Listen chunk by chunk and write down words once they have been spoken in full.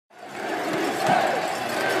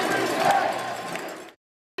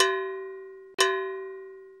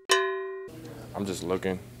I'm just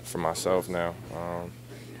looking for myself now.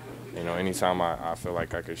 You know, anytime I feel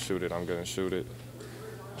like I could shoot it, I'm gonna shoot it.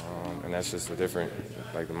 And that's just a different,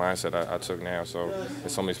 like the mindset I took now. So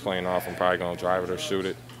if somebody's playing off, I'm probably gonna drive it or shoot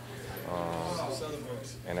it.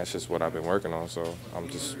 And that's just what I've been working on. So I'm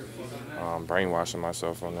just brainwashing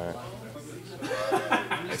myself on that.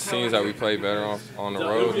 It seems that we play better on the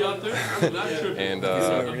road, and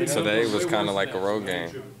today was kind of like a road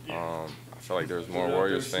game. I feel like there was more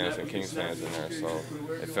Warriors fans than Kings fans in there, so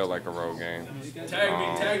it felt like a road game.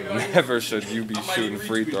 Never should you be shooting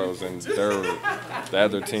free throws and the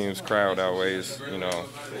other team's crowd outweighs, you know,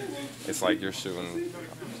 it's like you're shooting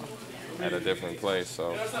at a different place.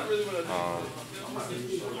 So,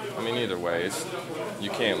 I mean, either way, you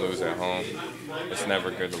can't lose at home. It's never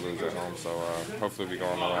good to lose at home. So hopefully we go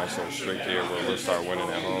on the last little streak here where we'll start winning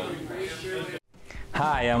at home.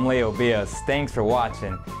 Hi, I'm Leo Bias. Thanks for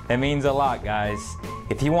watching. That means a lot, guys.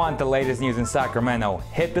 If you want the latest news in Sacramento,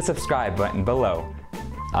 hit the subscribe button below.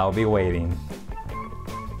 I'll be waiting.